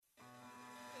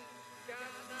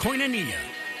Koinonia,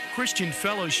 Christian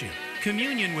fellowship,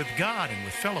 communion with God and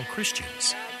with fellow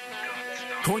Christians.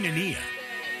 Koinonia,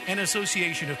 an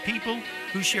association of people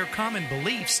who share common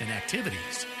beliefs and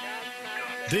activities.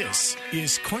 This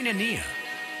is Koinonia.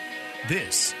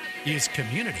 This is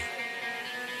community.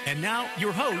 And now,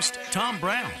 your host, Tom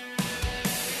Brown.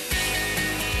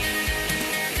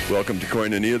 Welcome to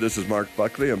Koinonia. This is Mark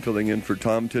Buckley. I'm filling in for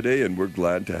Tom today, and we're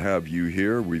glad to have you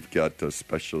here. We've got a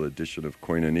special edition of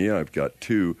Koinonia. I've got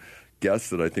two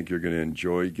guests that I think you're going to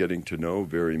enjoy getting to know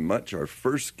very much. Our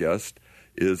first guest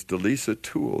is Delisa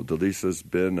Toole. Delisa's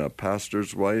been a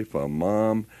pastor's wife, a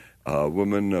mom, a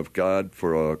woman of God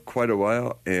for quite a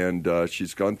while, and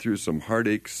she's gone through some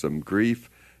heartaches, some grief,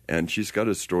 and she's got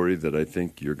a story that I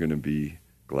think you're going to be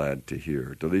glad to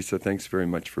hear. Delisa, thanks very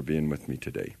much for being with me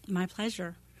today. My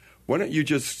pleasure. Why don't you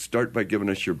just start by giving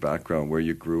us your background, where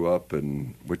you grew up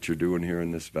and what you're doing here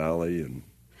in this valley, and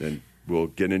then we'll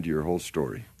get into your whole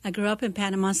story. I grew up in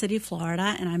Panama City,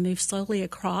 Florida, and I moved slowly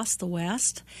across the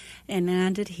West and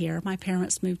landed here. My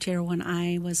parents moved here when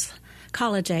I was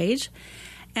college age,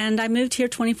 and I moved here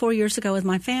 24 years ago with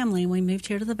my family. We moved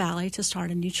here to the valley to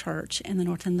start a new church in the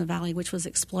north end of the valley, which was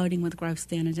exploding with growth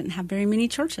then and didn't have very many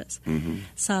churches. Mm-hmm.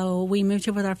 So we moved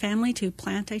here with our family to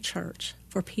plant a church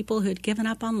for people who had given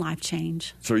up on life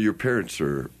change. So your parents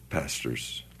are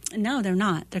pastors? No, they're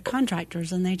not. They're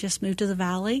contractors, and they just moved to the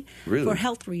valley for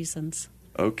health reasons.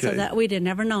 Okay. So that we'd had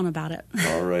never known about it.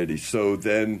 All righty. So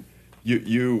then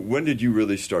you when did you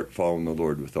really start following the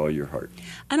Lord with all your heart?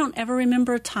 I don't ever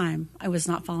remember a time I was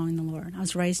not following the Lord. I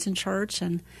was raised in church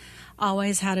and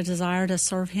always had a desire to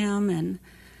serve Him and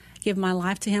give my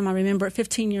life to Him. I remember at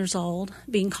 15 years old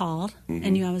being called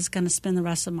and knew I was going to spend the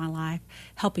rest of my life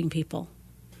helping people.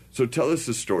 So tell us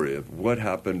the story of what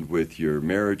happened with your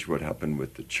marriage, what happened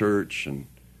with the church.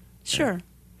 Sure.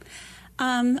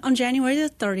 On January the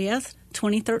 30th,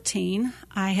 2013,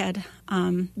 I had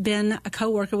been a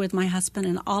co-worker with my husband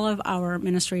in all of our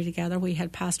ministry together. We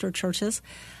had pastored churches,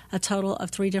 a total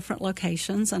of 3 different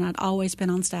locations, and I'd always been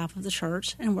on staff of the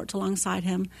church and worked alongside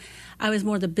him. I was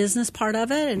more the business part of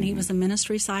it, and he was the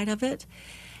ministry side of it.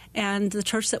 And the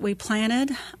church that we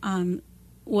planted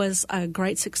was a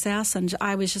great success, and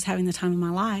I was just having the time of my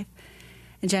life.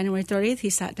 And January 30th, he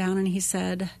sat down and he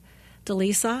said,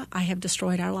 "Delisa, I have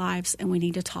destroyed our lives, and we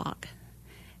need to talk."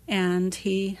 And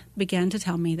he began to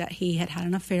tell me that he had had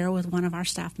an affair with one of our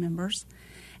staff members.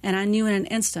 And I knew in an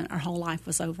instant our whole life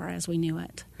was over as we knew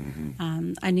it.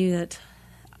 Mm-hmm. I knew that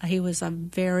he was a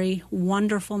very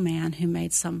wonderful man who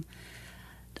made some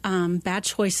bad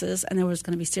choices, and there was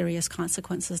going to be serious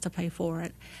consequences to pay for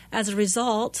it. As a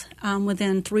result,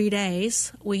 within 3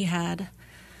 days, we had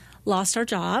lost our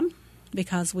job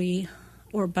because we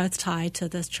were both tied to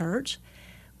this church.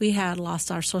 We had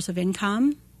lost our source of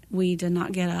income. We did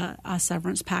not get a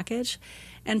severance package.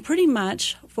 And pretty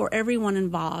much for everyone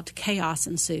involved, chaos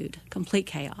ensued, complete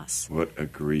chaos. What a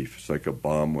grief. It's like a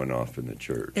bomb went off in the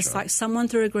church. It's like someone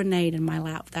threw a grenade in my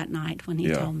lap that night when he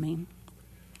told me.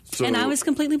 So, and I was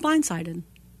completely blindsided.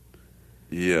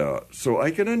 Yeah. So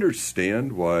I can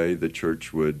understand why the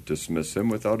church would dismiss him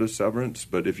without a severance,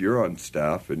 but if you're on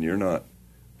staff and you're not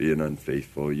being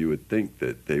unfaithful, you would think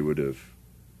that they would have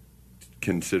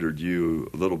considered you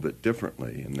a little bit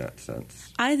differently in that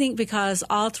sense. I think because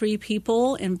all 3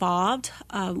 people involved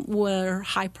were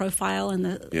high profile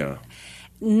and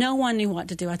no one knew what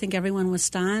to do. I think everyone was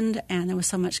stunned, and there was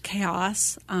so much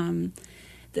chaos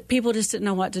that people just didn't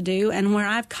know what to do. And where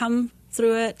I've come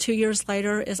through it 2 years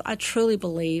later is I truly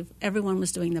believe everyone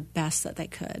was doing the best that they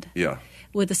could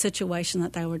with the situation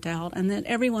that they were dealt, and that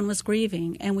everyone was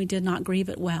grieving, and we did not grieve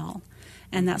it well.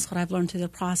 And that's what I've learned through the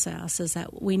process, is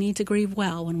that we need to grieve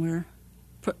well when we're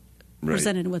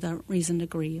presented with a reason to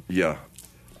grieve. Yeah,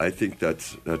 I think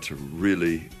that's a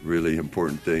really, really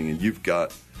important thing. And you've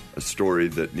got a story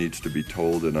that needs to be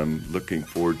told, and I'm looking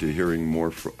forward to hearing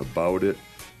more about it.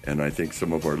 And I think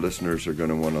some of our listeners are going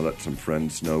to want to let some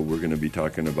friends know we're going to be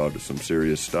talking about some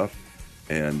serious stuff.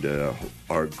 And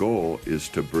our goal is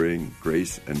to bring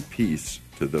grace and peace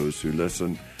to those who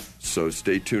listen. So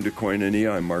stay tuned to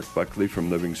Koinonia. I'm Mark Buckley from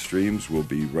Living Streams. We'll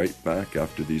be right back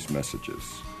after these messages.